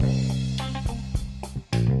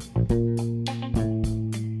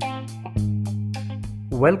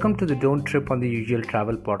Welcome to the Don't Trip on the Usual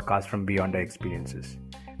Travel podcast from Beyond Our Experiences.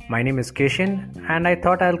 My name is Kishan and I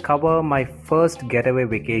thought I'll cover my first getaway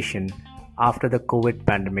vacation after the COVID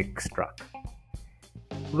pandemic struck.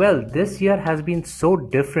 Well, this year has been so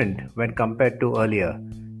different when compared to earlier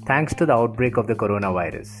thanks to the outbreak of the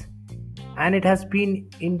coronavirus. And it has been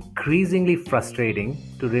increasingly frustrating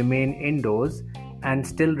to remain indoors and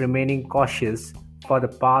still remaining cautious for the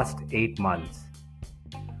past 8 months.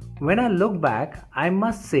 When I look back, I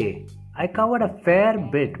must say I covered a fair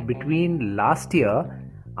bit between last year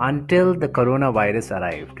until the coronavirus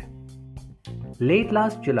arrived. Late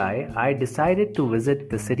last July, I decided to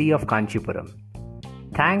visit the city of Kanchipuram.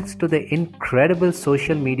 Thanks to the incredible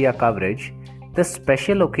social media coverage, the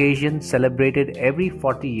special occasion celebrated every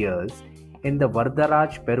 40 years in the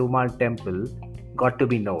Varadaraj Perumal temple got to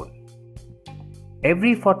be known.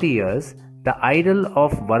 Every 40 years, the idol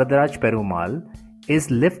of Varadaraj Perumal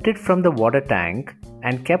is lifted from the water tank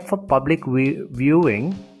and kept for public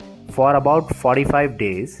viewing for about 45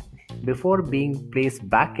 days before being placed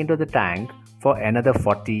back into the tank for another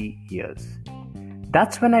 40 years.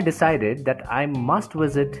 That's when I decided that I must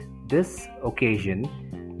visit this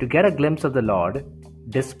occasion to get a glimpse of the Lord,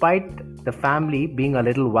 despite the family being a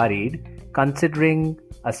little worried considering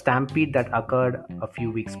a stampede that occurred a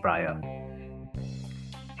few weeks prior.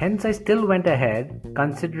 Hence, I still went ahead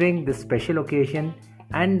considering this special occasion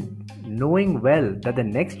and knowing well that the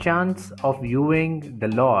next chance of viewing the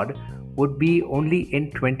Lord would be only in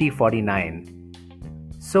 2049.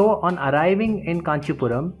 So, on arriving in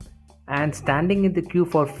Kanchipuram and standing in the queue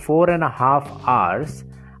for 4.5 hours,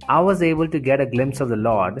 I was able to get a glimpse of the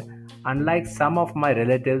Lord, unlike some of my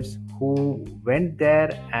relatives who went there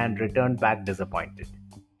and returned back disappointed.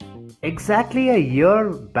 Exactly a year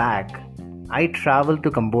back, I traveled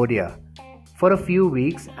to Cambodia for a few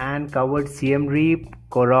weeks and covered Siem Reap,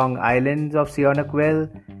 Korong Islands of Sihanoukville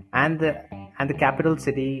and the capital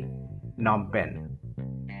city Phnom Penh.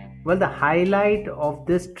 Well, the highlight of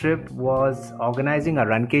this trip was organizing a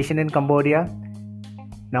runcation in Cambodia.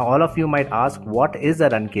 Now, all of you might ask, what is a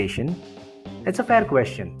runcation? It's a fair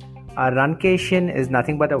question. A runcation is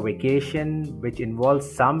nothing but a vacation which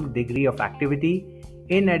involves some degree of activity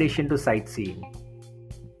in addition to sightseeing.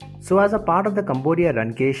 So as a part of the Cambodia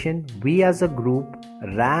runcation, we as a group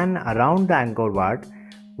ran around the Angkor Wat,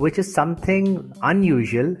 which is something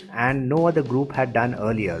unusual and no other group had done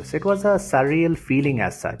earlier. So it was a surreal feeling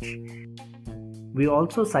as such. We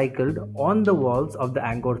also cycled on the walls of the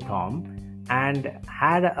Angkor Thom and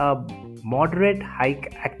had a moderate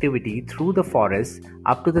hike activity through the forest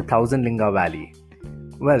up to the Thousand Linga Valley.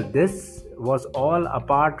 Well, this was all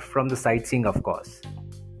apart from the sightseeing, of course.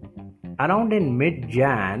 Around in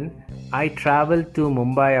mid-Jan, I traveled to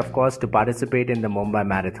Mumbai, of course, to participate in the Mumbai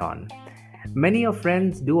Marathon. Many of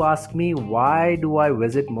friends do ask me, why do I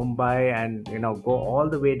visit Mumbai and go all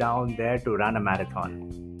the way down there to run a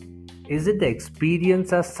marathon? Is it the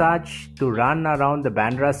experience as such to run around the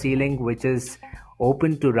Bandra ceiling, which is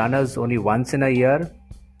open to runners only once in a year?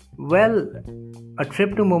 Well, a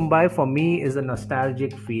trip to Mumbai for me is a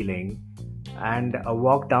nostalgic feeling and a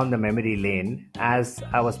walk down the memory lane, as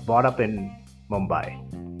I was brought up in Mumbai.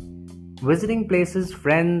 Visiting places,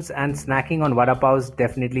 friends and snacking on vada pavs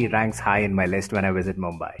definitely ranks high in my list when I visit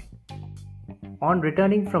Mumbai. On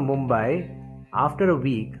returning from Mumbai, after a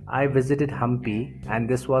week, I visited Hampi, and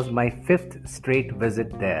this was my 5th straight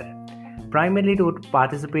visit there, primarily to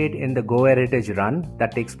participate in the Go Heritage Run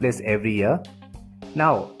that takes place every year.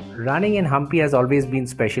 Now, running in Hampi has always been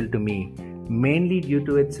special to me, mainly due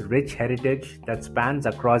to its rich heritage that spans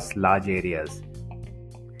across large areas.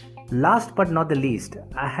 Last but not the least,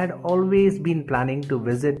 I had always been planning to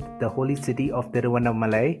visit the holy city of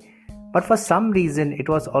Tiruvannamalai, but for some reason it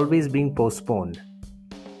was always being postponed.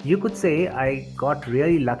 You could say I got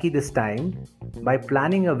really lucky this time by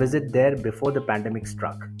planning a visit there before the pandemic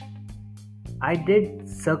struck. I did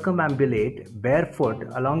circumambulate barefoot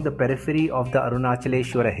along the periphery of the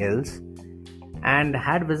Arunachaleshwara hills and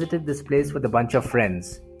had visited this place with a bunch of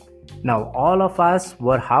friends. Now, all of us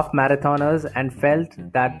were half marathoners and felt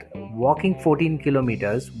that walking 14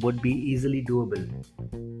 kilometers would be easily doable.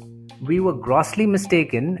 We were grossly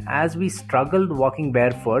mistaken as we struggled walking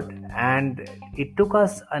barefoot, and it took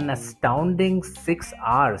us an astounding 6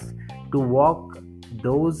 hours to walk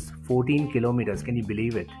those 14 kilometers. Can you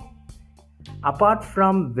believe it? Apart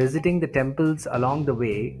from visiting the temples along the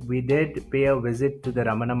way, we did pay a visit to the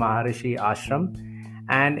Ramana Maharishi ashram,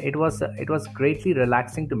 and it was greatly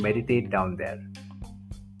relaxing to meditate down there.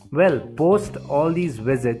 Well, post all these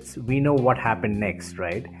visits, we know what happened next,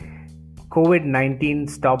 right? COVID-19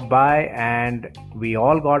 stopped by and we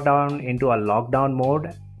all got down into a lockdown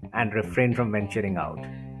mode, and refrained from venturing out.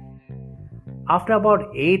 After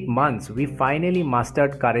about 8 months, we finally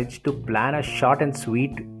mustered courage to plan a short and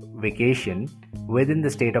sweet vacation within the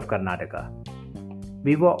state of Karnataka.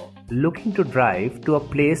 We were looking to drive to a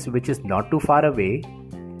place which is not too far away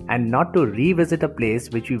and not to revisit a place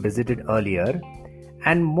which we visited earlier,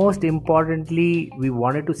 and most importantly, we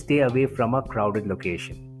wanted to stay away from a crowded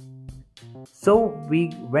location. So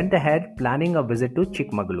we went ahead planning a visit to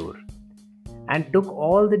Chikmagalur and took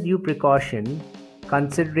all the due precaution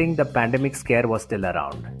considering the pandemic scare was still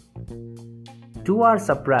around. To our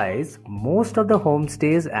surprise, most of the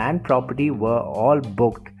homestays and property were all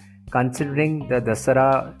booked considering the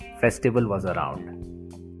Dasara festival was around.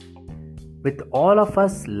 With all of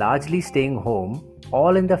us largely staying home,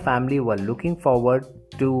 all in the family were looking forward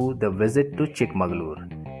to the visit to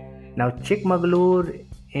Chikmagalur. Now, Chikmagalur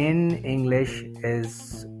in English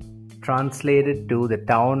is translated to the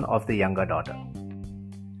town of the younger daughter.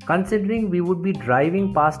 Considering we would be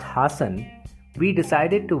driving past Hassan, we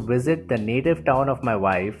decided to visit the native town of my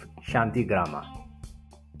wife, Shantigrama.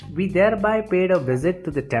 We thereby paid a visit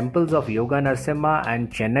to the temples of Yoga Narasimha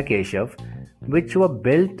and Chennakeshav, which were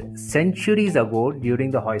built centuries ago during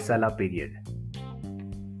the Hoysala period.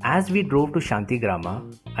 As we drove to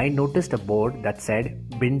Shantigrama, I noticed a board that said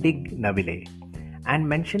Bindig Navile and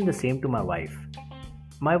mentioned the same to my wife.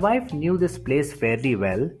 My wife knew this place fairly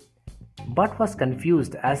well, but was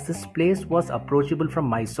confused as this place was approachable from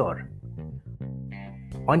Mysore.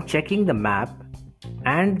 On checking the map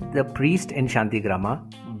and the priest in Shantigrama,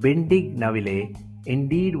 Bindig Navile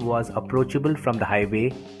indeed was approachable from the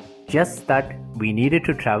highway, just that we needed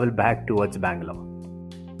to travel back towards Bangalore.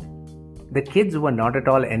 The kids were not at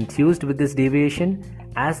all enthused with this deviation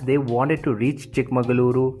as they wanted to reach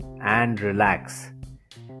Chikmagaluru and relax.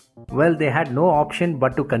 Well, they had no option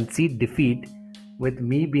but to concede defeat, with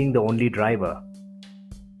me being the only driver.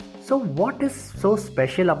 So what is so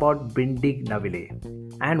special about Bindig Navile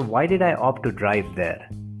and why did I opt to drive there?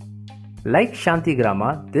 Like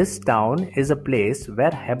Shantigrama, this town is a place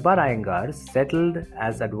where Hebbar Iyengar settled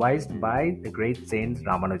as advised by the great saint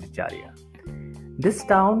Ramanujacharya. This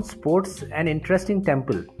town sports an interesting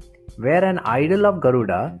temple where an idol of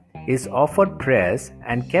Garuda is offered prayers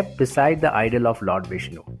and kept beside the idol of Lord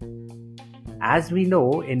Vishnu. As we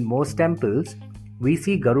know, in most temples, we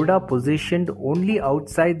see Garuda positioned only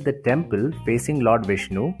outside the temple facing Lord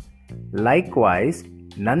Vishnu. Likewise,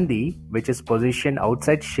 Nandi, which is positioned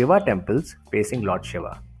outside Shiva temples facing Lord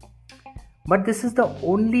Shiva. But this is the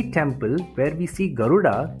only temple where we see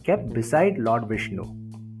Garuda kept beside Lord Vishnu.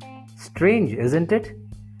 Strange, isn't it?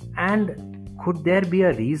 And could there be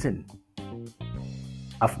a reason?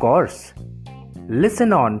 Of course.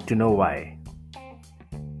 Listen on to know why.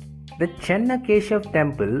 The Chennakeshav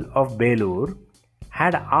temple of Belur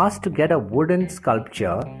had asked to get a wooden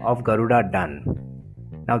sculpture of Garuda done.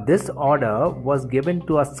 Now this order was given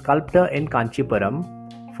to a sculptor in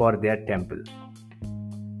Kanchipuram for their temple.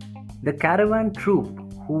 The caravan troupe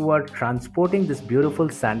who were transporting this beautiful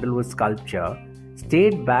sandalwood sculpture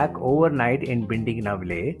stayed back overnight in Bindig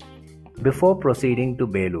Navile before proceeding to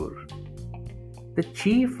Belur. The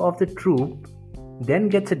chief of the troupe then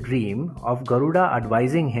gets a dream of Garuda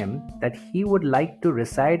advising him that he would like to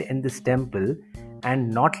reside in this temple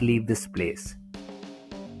and not leave this place.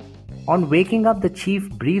 On waking up, the chief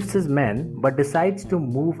briefs his men but decides to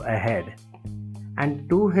move ahead. And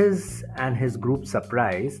to his and his group's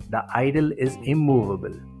surprise, the idol is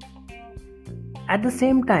immovable. At the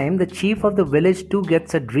same time, the chief of the village too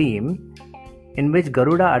gets a dream in which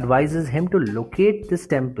Garuda advises him to locate this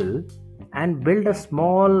temple and build a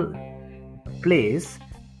small place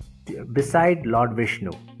beside Lord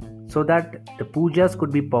Vishnu so that the pujas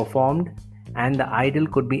could be performed and the idol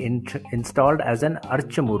could be installed as an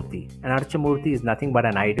Archamurti. An Archamurti is nothing but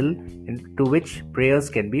an idol to which prayers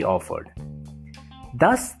can be offered.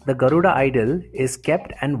 Thus, the Garuda idol is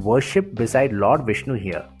kept and worshipped beside Lord Vishnu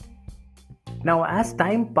here. Now, as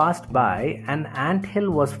time passed by, an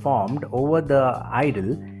anthill was formed over the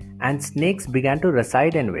idol and snakes began to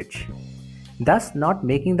reside in which, thus not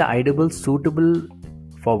making the idol suitable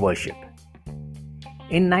for worship.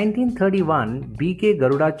 In 1931, B.K.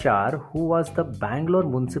 Garudachar, who was the Bangalore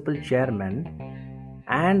municipal chairman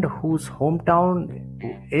and whose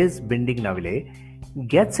hometown is Bindig Navile,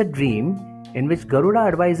 gets a dream in which Garuda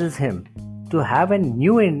advises him to have a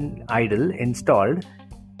new idol installed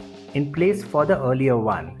in place for the earlier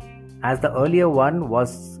one, as the earlier one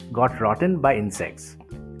got rotten by insects.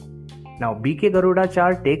 Now, B.K.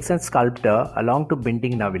 Garudachar takes a sculptor along to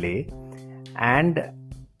Bindig Navile and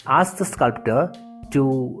asks the sculptor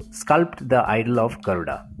to sculpt the idol of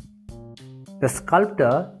Garuda. The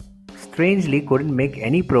sculptor strangely couldn't make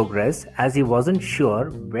any progress as he wasn't sure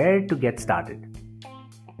where to get started.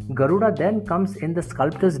 Garuda then comes in the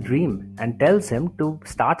sculptor's dream and tells him to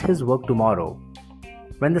start his work tomorrow.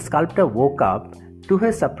 When the sculptor woke up, to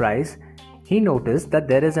his surprise, he noticed that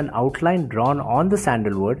there is an outline drawn on the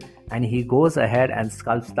sandalwood and he goes ahead and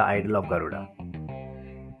sculpts the idol of Garuda.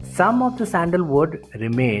 Some of the sandalwood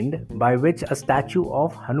remained, by which a statue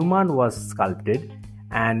of Hanuman was sculpted,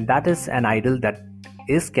 and that is an idol that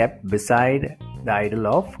is kept beside the idol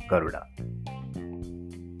of Garuda.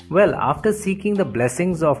 Well, after seeking the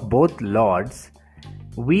blessings of both lords,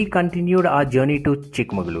 we continued our journey to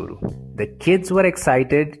Chikmagaluru. The kids were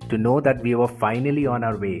excited to know that we were finally on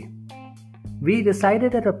our way. We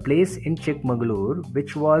decided at a place in Chikmagaluru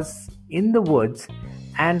which was in the woods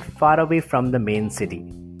and far away from the main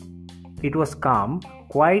city. It was calm,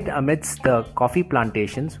 quite amidst the coffee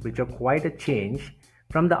plantations, which are quite a change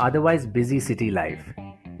from the otherwise busy city life.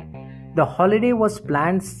 The holiday was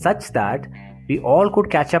planned such that we all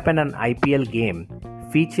could catch up in an IPL game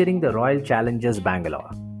featuring the Royal Challengers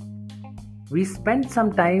Bangalore. We spent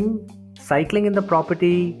some time cycling in the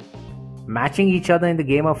property, matching each other in the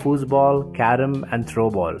game of foosball, carom and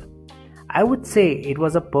throwball. I would say it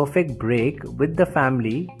was a perfect break with the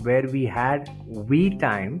family where we had we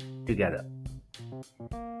time together.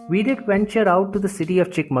 We did venture out to the city of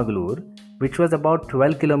Chikmagaluru, which was about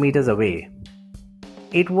 12 kilometers away.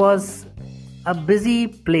 It was a busy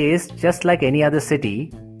place just like any other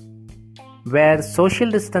city, where social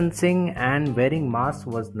distancing and wearing masks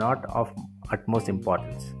was not of utmost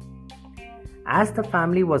importance. As the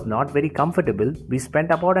family was not very comfortable, we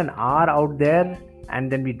spent about an hour out there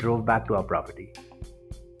and then we drove back to our property.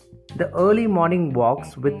 The early morning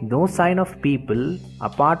walks with no sign of people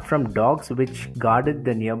apart from dogs which guarded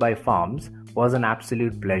the nearby farms was an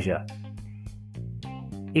absolute pleasure.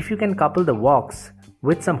 If you can couple the walks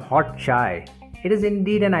with some hot chai, it is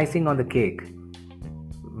indeed an icing on the cake.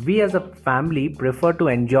 We as a family prefer to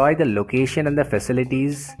enjoy the location and the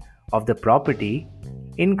facilities of the property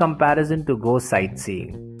in comparison to go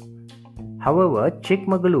sightseeing. However,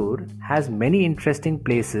 Chikmagaluru has many interesting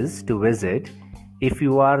places to visit if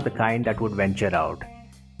you are the kind that would venture out.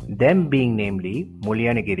 Them being namely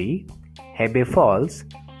Mulyanagiri, Hebe Falls,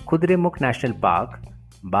 Kudremukh National Park,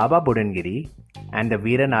 Baba Budangiri and the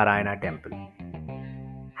Veera Narayana Temple.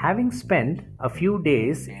 Having spent a few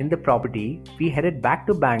days in the property, we headed back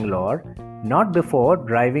to Bangalore not before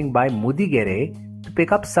driving by Mudigere to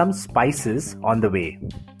pick up some spices on the way.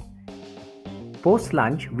 Post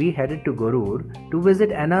lunch, we headed to Gorur to visit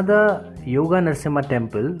another Yoga Narasimha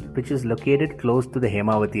temple which is located close to the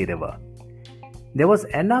Hemavati river. There was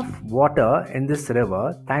enough water in this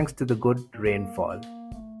river thanks to the good rainfall.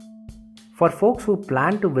 For folks who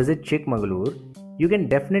plan to visit Chikmagaluru, you can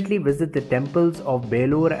definitely visit the temples of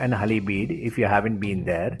Belur and Halebeedu if you haven't been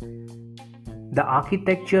there. The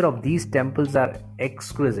architecture of these temples are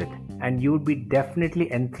exquisite and you would be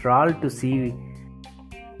definitely enthralled to see.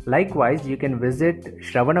 Likewise, you can visit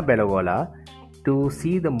Shravanabelagola to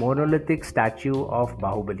see the monolithic statue of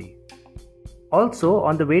Bahubali. Also,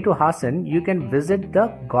 on the way to Hassan, you can visit the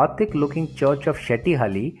Gothic-looking church of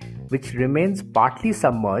Shettihalli, which remains partly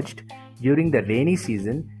submerged during the rainy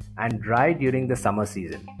season and dry during the summer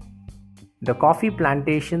season. The coffee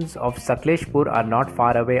plantations of Sakleshpur are not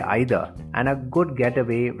far away either and a good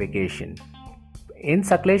getaway vacation. In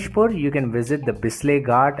Sakleshpur, you can visit the Bisle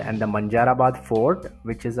Ghat and the Manjarabad Fort,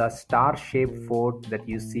 which is a star-shaped fort that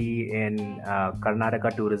you see in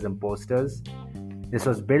Karnataka tourism posters. This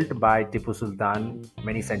was built by Tipu Sultan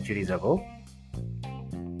many centuries ago.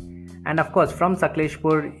 And of course, from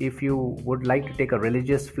Sakleshpur, if you would like to take a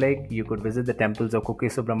religious flick, you could visit the temples of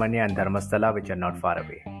Kukke Subramanya and Dharmasthala, which are not far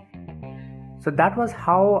away. So that was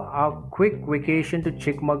how our quick vacation to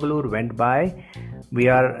Chikmagaluru went by. We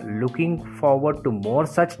are looking forward to more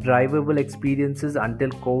such drivable experiences until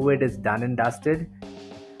COVID is done and dusted.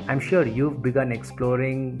 I'm sure you've begun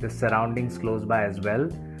exploring the surroundings close by as well.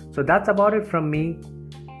 So that's about it from me.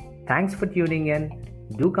 Thanks for tuning in.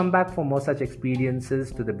 Do come back for more such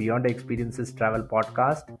experiences to the Beyond Experiences Travel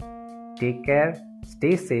Podcast. Take care,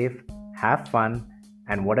 stay safe, have fun,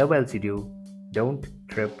 and whatever else you do, don't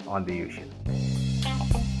trip on the usual.